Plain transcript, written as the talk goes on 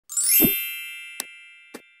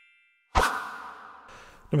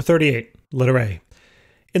Number 38, letter A.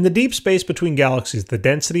 In the deep space between galaxies, the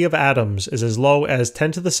density of atoms is as low as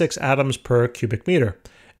 10 to the 6 atoms per cubic meter,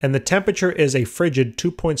 and the temperature is a frigid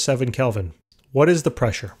 2.7 Kelvin. What is the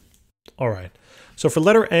pressure? All right. So for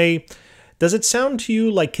letter A, does it sound to you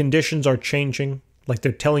like conditions are changing? Like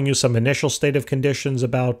they're telling you some initial state of conditions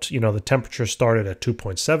about, the temperature started at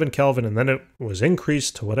 2.7 Kelvin and then it was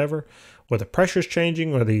increased to whatever, or the pressure's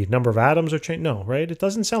changing or the number of atoms are changing? No, right? It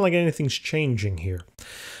doesn't sound like anything's changing here.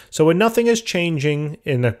 So when nothing is changing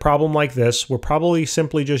in a problem like this, we're probably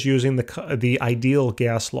simply just using the ideal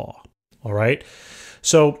gas law, all right?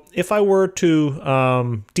 So if I were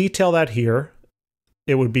to detail that here,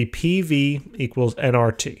 it would be PV equals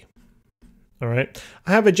nRT, all right?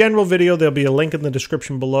 I have a general video, there'll be a link in the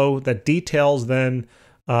description below that details then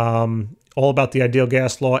all about the ideal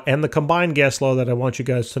gas law and the combined gas law that I want you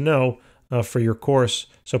guys to know for your course.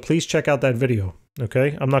 So please check out that video.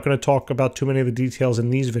 Okay, I'm not going to talk about too many of the details in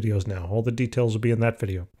these videos now. All the details will be in that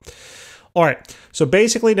video. All right, so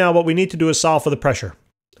basically now what we need to do is solve for the pressure.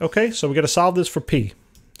 Okay, so we got to solve this for P.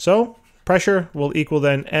 So pressure will equal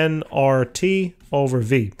then nRT over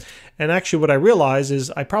V. And actually what I realize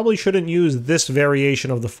is I probably shouldn't use this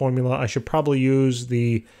variation of the formula. I should probably use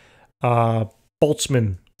the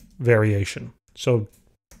Boltzmann variation. So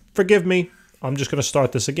forgive me, I'm just going to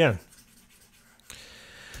start this again.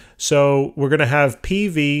 So we're going to have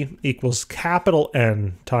PV equals capital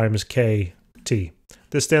N times KT.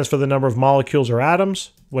 This stands for the number of molecules or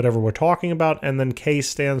atoms, whatever we're talking about, and then K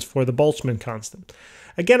stands for the Boltzmann constant.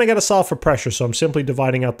 Again, I got to solve for pressure, so I'm simply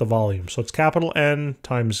dividing out the volume. So it's capital N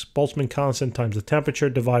times Boltzmann constant times the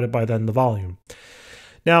temperature divided by then the volume.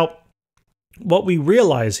 Now, what we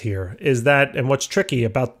realize here is that, and what's tricky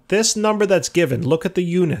about this number that's given, look at the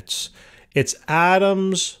units. It's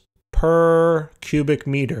atoms per cubic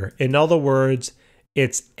meter. In other words,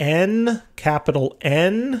 it's N, capital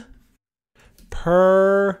N,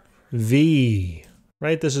 per V,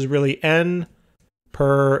 right? This is really N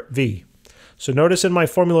per V. So notice in my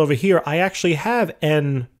formula over here, I actually have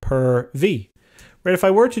N per V, right? If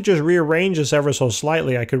I were to just rearrange this ever so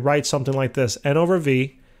slightly, I could write something like this, N over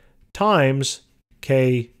V times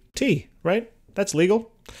KT, right? That's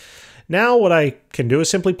legal. Now what I can do is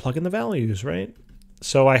simply plug in the values, right?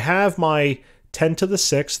 So I have my 10 to the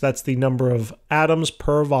 6, that's the number of atoms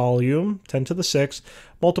per volume, 10 to the 6,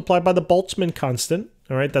 multiplied by the Boltzmann constant,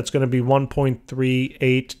 all right? That's going to be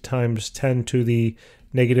 1.38 times 10 to the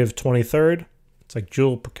negative 23rd. It's like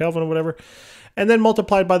joule per Kelvin or whatever. And then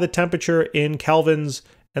multiplied by the temperature in kelvins,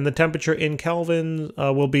 and the temperature in Kelvin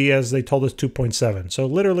will be, as they told us, 2.7. So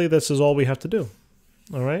literally this is all we have to do,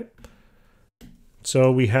 all right?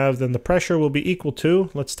 So we have then the pressure will be equal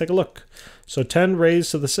to, let's take a look. So 10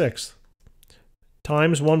 raised to the 6th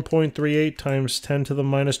times 1.38 times 10 to the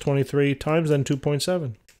minus 23 times then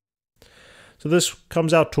 2.7. So this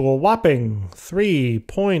comes out to a whopping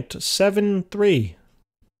 3.73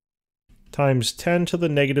 times 10 to the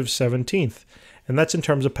negative 17th. And that's in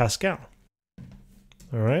terms of Pascal.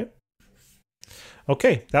 All right.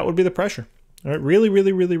 Okay, that would be the pressure. All right, really,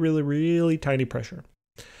 really, really, really, really tiny pressure.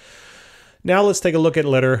 Now let's take a look at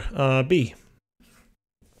letter B.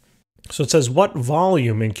 So it says, what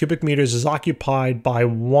volume in cubic meters is occupied by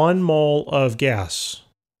 1 mole of gas?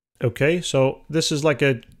 Okay, so this is like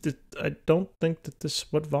I don't think that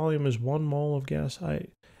this, what volume is 1 mole of gas?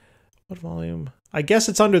 What volume? I guess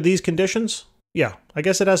it's under these conditions. Yeah, I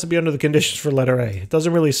guess it has to be under the conditions for letter A. It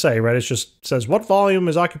doesn't really say, right? It just says, what volume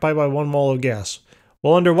is occupied by 1 mole of gas?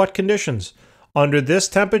 Well, under what conditions? Under this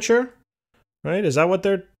temperature, right? Is that what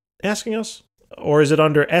they're asking us? Or is it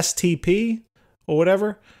under STP or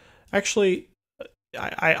whatever? Actually,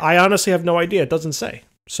 I honestly have no idea. It doesn't say.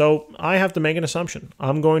 So I have to make an assumption.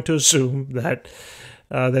 I'm going to assume that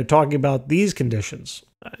they're talking about these conditions.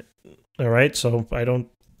 All right, so I don't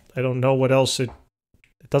know what else it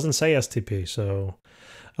doesn't say STP. So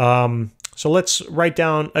so let's write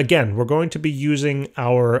down again. We're going to be using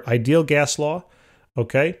our ideal gas law.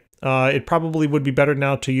 Okay. It probably would be better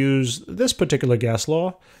now to use this particular gas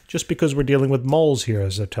law just because we're dealing with moles here,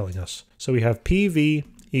 as they're telling us. So we have PV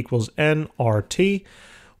equals nRT.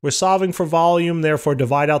 We're solving for volume, therefore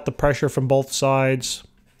divide out the pressure from both sides.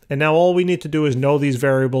 And now all we need to do is know these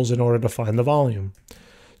variables in order to find the volume.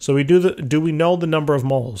 So do we know the number of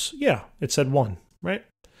moles? Yeah, it said 1, right?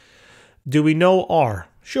 Do we know R?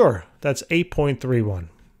 Sure, that's 8.31.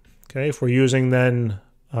 Okay, if we're using then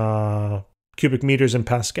cubic meters in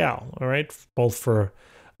Pascal, all right, both for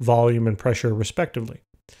volume and pressure respectively.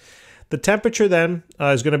 The temperature then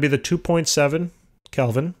is going to be the 2.7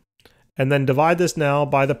 Kelvin, and then divide this now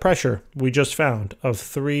by the pressure we just found of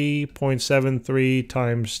 3.73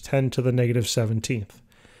 times 10 to the negative 17th.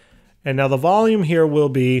 And now the volume here will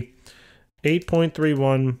be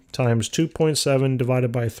 8.31 times 2.7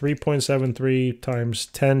 divided by 3.73 times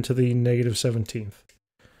 10 to the negative 17th.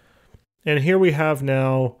 And here we have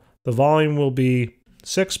now the volume will be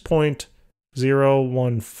 6.015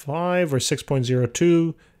 or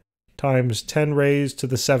 6.02 times 10 raised to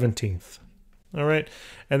the 17th. All right,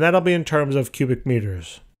 and that'll be in terms of cubic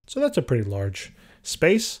meters. So that's a pretty large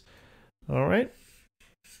space. All right.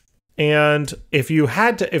 And if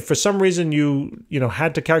for some reason you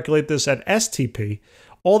had to calculate this at STP,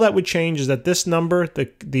 all that would change is that this number,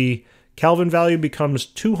 the Kelvin value, becomes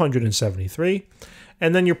 273,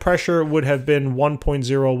 and then your pressure would have been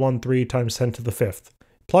 1.013 times 10 to the 5th.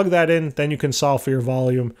 Plug that in, then you can solve for your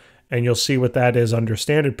volume, and you'll see what that is under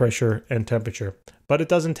standard pressure and temperature. But it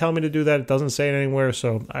doesn't tell me to do that. It doesn't say it anywhere,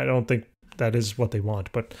 so I don't think that is what they want.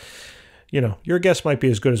 But, your guess might be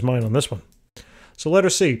as good as mine on this one. So letter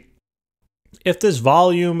C. If this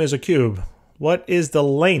volume is a cube, what is the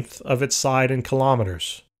length of its side in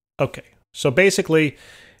kilometers? Okay, so basically,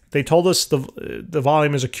 they told us the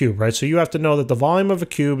volume is a cube, right? So you have to know that the volume of a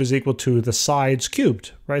cube is equal to the sides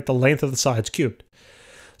cubed, right? The length of the sides cubed.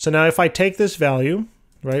 So now if I take this value,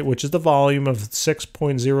 right, which is the volume of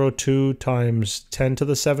 6.02 times 10 to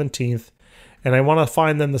the 17th, and I want to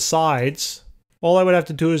find then the sides, all I would have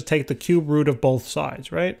to do is take the cube root of both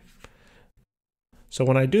sides, right? So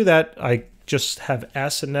when I do that, I just have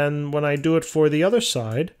S, and then when I do it for the other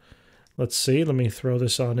side, let's see, let me throw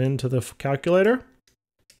this on into the calculator.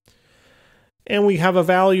 And we have a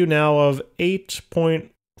value now of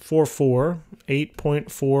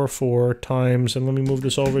 8.44 times, and let me move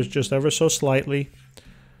this over just ever so slightly,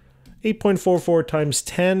 8.44 times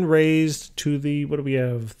 10 raised to the, what do we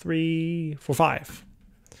have, 5.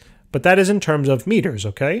 But that is in terms of meters,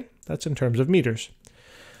 okay? That's in terms of meters.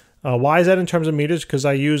 Why is that in terms of meters? Because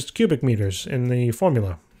I used cubic meters in the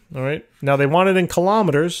formula, all right? Now, they want it in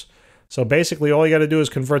kilometers, so basically all you got to do is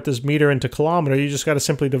convert this meter into kilometer. You just got to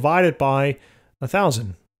simply divide it by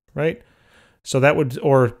 1,000, right? So that would,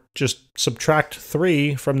 or just subtract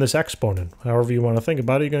 3 from this exponent. However you want to think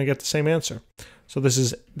about it, you're going to get the same answer. So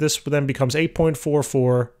this then becomes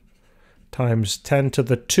 8.44 times 10 to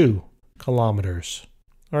the 2 kilometers.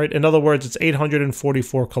 All right, in other words, it's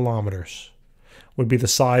 844 kilometers. Would be the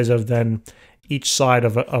size of then each side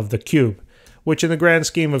of the cube, which in the grand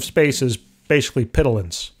scheme of space is basically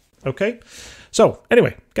piddlings. Okay? So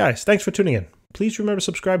anyway, guys, thanks for tuning in. Please remember to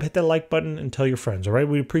subscribe, hit that like button, and tell your friends, all right?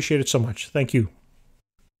 We appreciate it so much. Thank you.